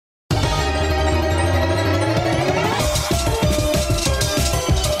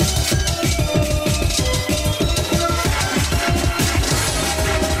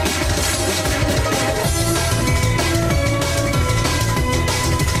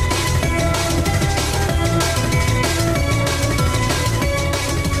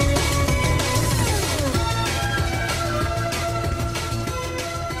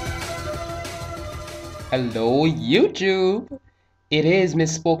Hello YouTube! It is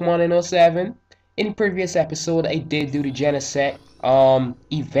Miss Pokemon 07. In the previous episode I did do the Genesect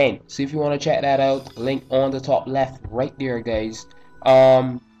event. So if you want to check that out, link on the top left right there guys.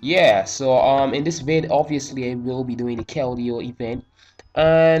 Yeah, so in this vid obviously I will be doing the Keldeo event.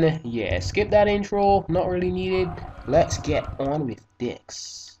 And yeah, skip that intro, not really needed. Let's get on with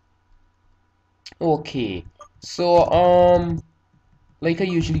this. Okay. So like I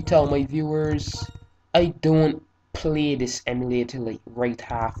usually tell my viewers, I don't play this emulator like right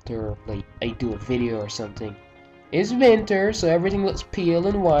after like I do a video or something. It's winter, so everything looks pale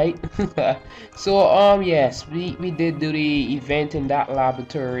and white. So yes, we did do the event in that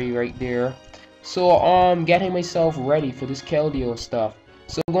laboratory right there. So getting myself ready for this Keldeo stuff.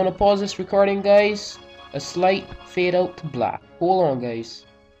 So I'm gonna pause this recording guys. A slight fade out to black. Hold on guys.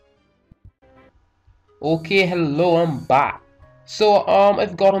 Okay, hello, I'm back. So,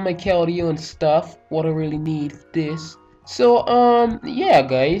 I've got on my Keldeo and stuff, what I really need for this. So, yeah,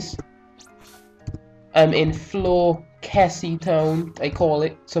 guys. I'm in Flo Cassie Town, I call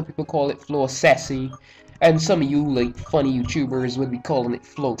it. Some people call it Flo Sassy. And some of you, like, funny YouTubers would be calling it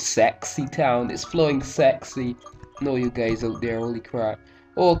Flo Sexy Town. It's flowing sexy. No, you guys out there, holy crap.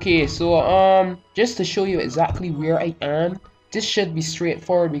 Okay, so, just to show you exactly where I am, this should be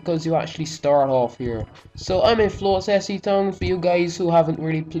straightforward because you actually start off here. So I'm in Float SE Town for you guys who haven't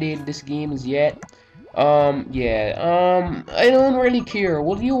really played this game as yet. Yeah, I don't really care.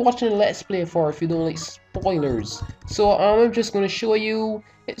 What are you watching a Let's Play for if you don't like spoilers? So, I'm just gonna show you.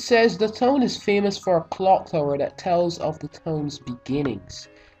 It says the town is famous for a clock tower that tells of the town's beginnings.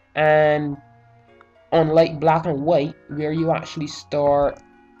 And unlike black and white, where you actually start,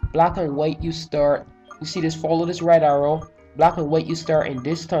 black and white you start, you see this, follow this red arrow, black and white you start in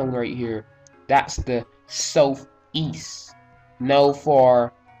this town right here. That's the southeast. Now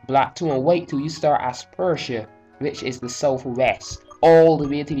for black 2 and white 2 you start as Persia, which is the southwest, all the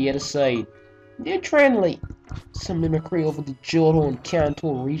way to the other side. They're trying like some mimicry over the Johto and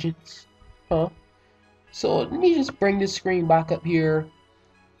Kanto regions. Huh? So let me just bring this screen back up here.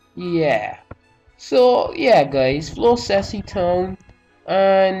 Yeah. So yeah guys, Flo Sassy Town,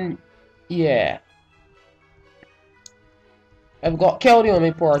 and yeah. I've got Keldeo on my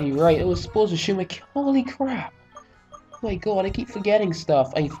party, right? It was supposed to shoot me. Holy crap. Oh my god, I keep forgetting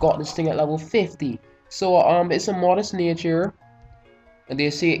stuff. I've got this thing at level 50. So it's a modest nature. And they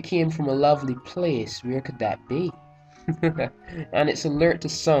say it came from a lovely place. Where could that be? And it's alert to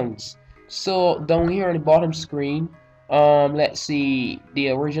songs. So down here on the bottom screen, let's see, the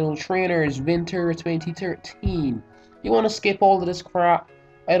original trainer is Winter 2013. You want to skip all of this crap?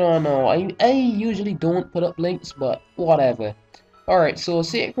 I don't know. I usually don't put up links, but whatever. Alright, so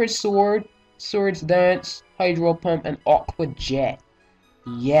Sacred Sword, Swords Dance, Hydro Pump, and Aqua Jet.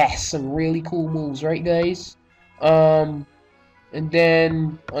 Yes, some really cool moves, right guys? And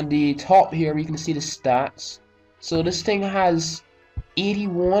then on the top here we can see the stats. So this thing has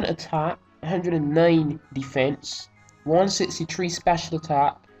 81 attack, 109 defense, 163 special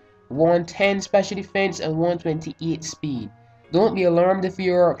attack, 110 special defense, and 128 speed. Don't be alarmed if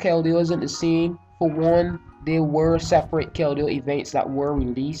your Keldeo isn't the same. For one, there were separate Keldeo events that were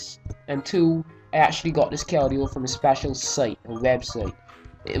released, and two, I actually got this Keldeo from a special site, a website.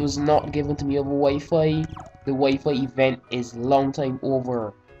 It was not given to me over Wi-Fi. The Wi-Fi event is long time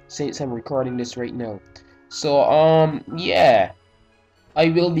over since I'm recording this right now. So yeah, I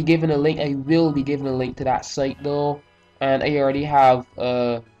will be giving a link. I will be giving a link to that site though, and I already have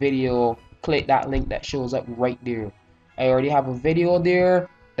a video. Click that link that shows up right there. I already have a video there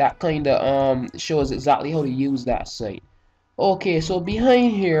that kind of shows exactly how to use that site. Okay, so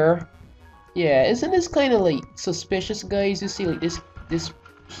behind here, yeah, isn't this kind of like suspicious, guys? You see like this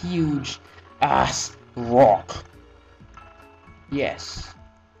huge ass rock. Yes,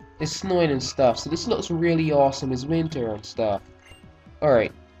 it's snowing and stuff, so this looks really awesome. It's winter and stuff.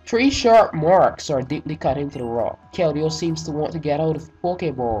 Alright, 3 sharp marks are deeply cut into the rock. Keldeo seems to want to get out of the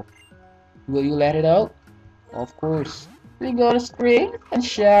Pokeball. Will you let it out? Of course. We're gonna scream and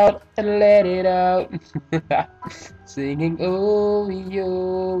shout and let it out. Singing oh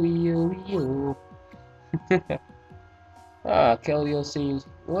yo yo yo. Ah, Keldeo seems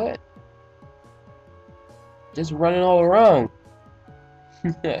what? Just running all around.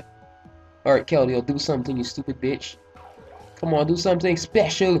 Alright, Keldeo, do something, you stupid bitch. Come on, do something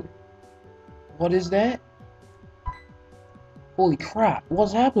special. What is that? Holy crap,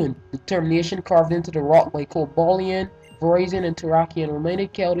 what's happened? Determination carved into the rock by Cobalion, Verizon, and Terrakion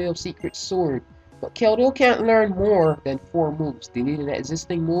reminded Keldeo of Secret Sword. But Keldeo can't learn more than 4 moves. Deleting an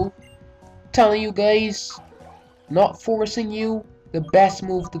existing move. Telling you guys, not forcing you, the best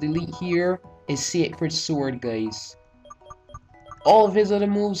move to delete here is Sacred Sword, guys. All of his other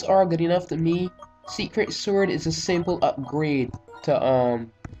moves are good enough to me. Secret Sword is a simple upgrade to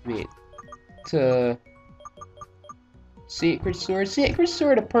wait, to Sacred Sword. Sacred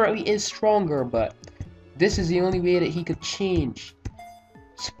Sword apparently is stronger, but this is the only way that he could change.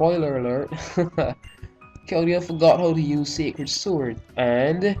 Spoiler alert. Keldeo forgot how to use Sacred Sword,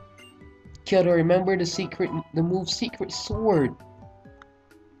 and Keldeo remembered the move Secret Sword.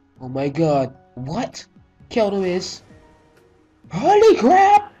 Oh my god, what? Keldeo is... Holy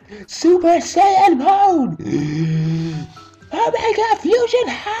crap! Super Saiyan mode! Oh my god, fusion!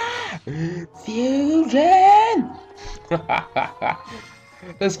 Ha! Fusion!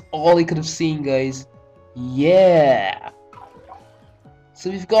 That's all he could have seen, guys. Yeah! So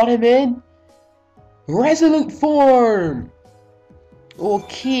we've got him in Resolute form!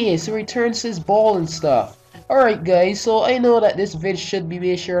 Okay, so he turns his ball and stuff. Alright guys, so I know that this vid should be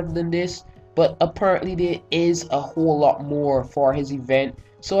way shorter than this, but apparently there is a whole lot more for his event.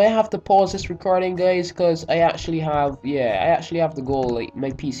 So I have to pause this recording, guys, because I actually have to go like my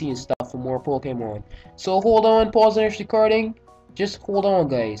PC and stuff for more Pokemon. So hold on, pause this recording. Just hold on,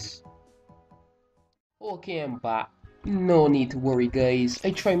 guys. Okay, I'm back. No need to worry, guys.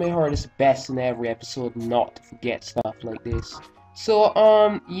 I try my hardest best in every episode not to forget stuff like this. So,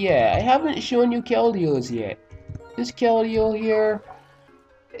 yeah, I haven't shown you Keldeo's yet. This Keldeo here,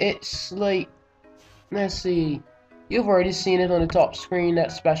 it's like, let's see, you've already seen it on the top screen,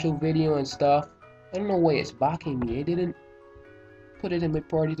 that special video and stuff. I don't know why it's backing me. I didn't put it in my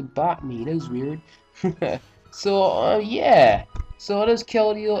party to back me. That was weird. So, yeah. So this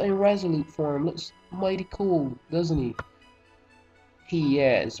Keldeo in Resolute form looks mighty cool, doesn't he?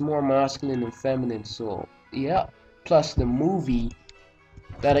 Yeah, is more masculine and feminine, so, yeah. Plus the movie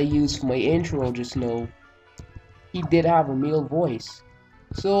that I used for my intro just now, he did have a male voice.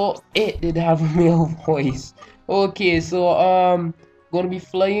 So it did have a male voice. Okay, so gonna be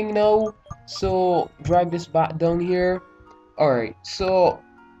flying now. So drag this back down here. Alright, so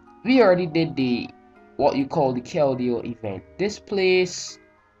we already did the what you call the Keldeo event. This place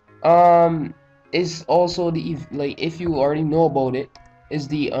is also the like, if you already know about it, is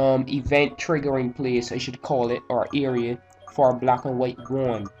the event triggering place, I should call it, or area for Black and White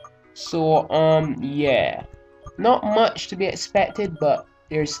 1. So yeah, not much to be expected, but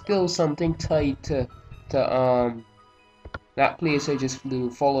there's still something tied to that place I just flew.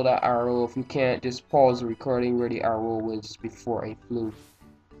 Follow that arrow. If you can't, just pause the recording where the arrow was before I flew.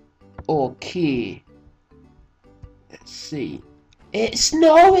 Okay, let's see. It's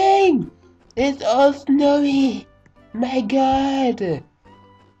snowing! It's all snowy! My god!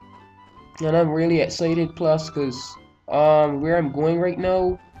 And I'm really excited, plus because where I'm going right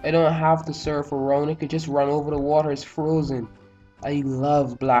now, I don't have to surf around. I could just run over the water. It's frozen. I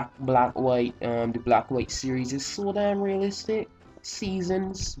love black white. The black white series is so damn realistic.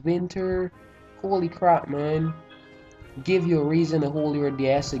 Seasons, winter, holy crap, man! Give you a reason to hold your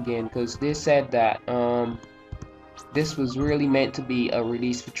DS again, because they said that this was really meant to be a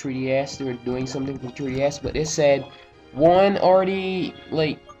release for 3DS. They were doing something for 3DS, but they said one already,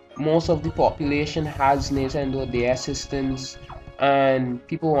 like, most of the population has Nintendo DS systems, and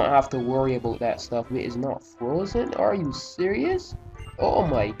people won't have to worry about that stuff. Wait, it's not frozen? Are you serious? Oh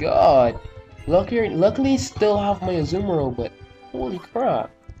my god! Luckily, still have my Azumarill, but holy crap!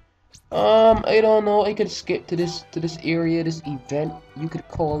 I don't know. I could skip to this area, this event, you could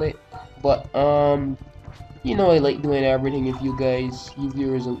call it, but you know I like doing everything if you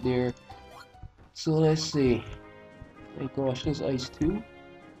viewers out there. So let's see. My gosh, there's ice too.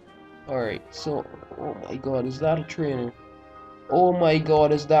 Alright, so, oh my god, is that a trainer? Oh my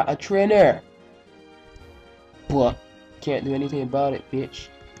god, is that a trainer? But, can't do anything about it, bitch.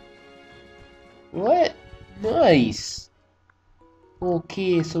 What? Nice!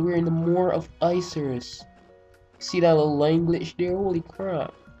 Okay, so we're in the Moor of Isurus. See that little line glitch there? Holy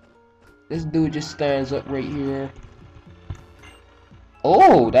crap. This dude just stands up right here.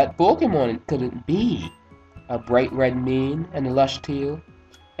 Oh, that Pokemon, it couldn't be. A bright red mane and a lush tail.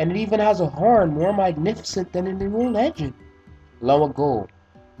 And it even has a horn more magnificent than in the real legend. Long ago,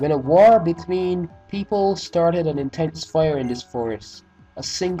 when a war between people started an intense fire in this forest, a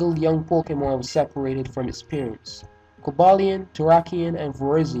single young Pokemon was separated from its parents. Cobalion, Terrakion, and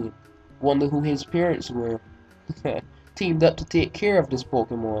Virizion, wonder who his parents were, teamed up to take care of this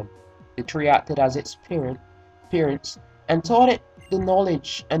Pokemon. The three acted as its parents and taught it the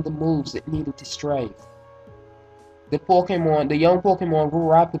knowledge and the moves it needed to strive. The young Pokemon grew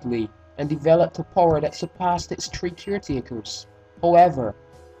rapidly and developed a power that surpassed its three caretakers. However,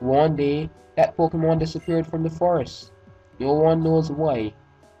 one day, that Pokemon disappeared from the forest. No one knows why.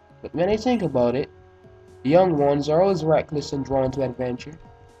 But when I think about it, the young ones are always reckless and drawn to adventure.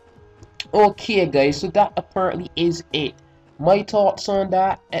 Okay, guys, so that apparently is it. My thoughts on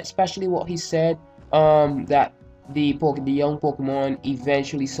that, especially what he said, that the young Pokemon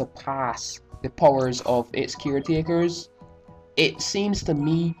eventually surpass the powers of its caretakers. It seems to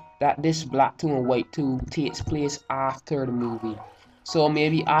me that this Black 2 and White 2 takes place after the movie. So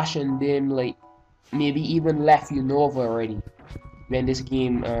maybe Ash and them, like, maybe even left Unova already when this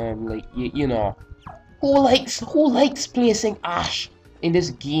game, like, you know. Who likes placing Ash in this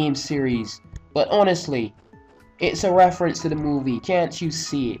game series? But honestly, it's a reference to the movie. Can't you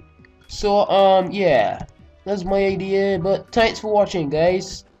see it? So yeah, that's my idea. But thanks for watching,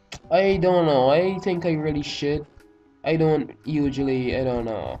 guys. I don't know. I think I really should. I don't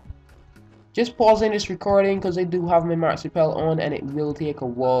know. Just pausing this recording because I do have my max repel on and it will take a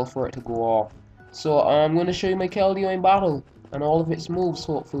while for it to go off. So I'm going to show you my Keldeo in battle and all of its moves,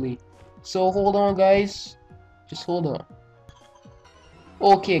 hopefully. So hold on, guys. Just hold on.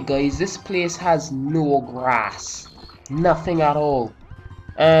 Okay, guys, this place has no grass. Nothing at all.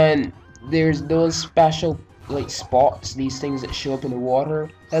 And there's those special like spots, these things that show up in the water.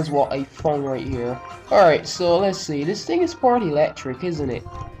 That's what I found right here. Alright, so let's see. This thing is part electric, isn't it?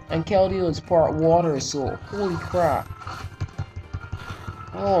 And Keldeo is part water, so holy crap.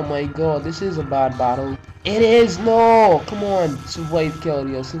 Oh my god, this is a bad battle. It is! No! Come on, survive,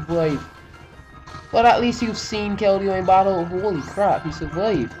 Keldeo, survive. But at least you've seen Keldeo in battle. Holy crap, he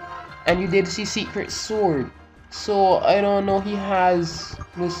survived. And you did see Secret Sword. So, I don't know, he has,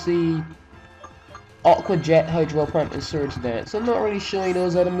 let's see, Aqua Jet, Hydro Pump, and Surge Dance. So I'm not really showing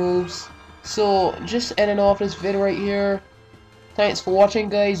those other moves. So, just ending off this video right here. Thanks for watching,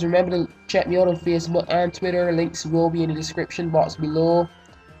 guys. Remember to check me out on Facebook and Twitter. Links will be in the description box below.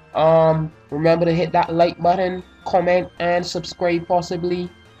 Remember to hit that like button, comment, and subscribe possibly.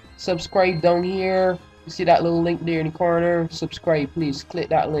 Subscribe down here. You see that little link there in the corner? Subscribe, please. Click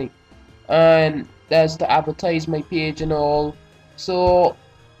that link. And that's to advertise my page and all. So,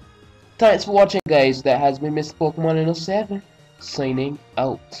 thanks for watching, guys. That has been Mr. Pokemon 7 signing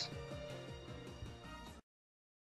out.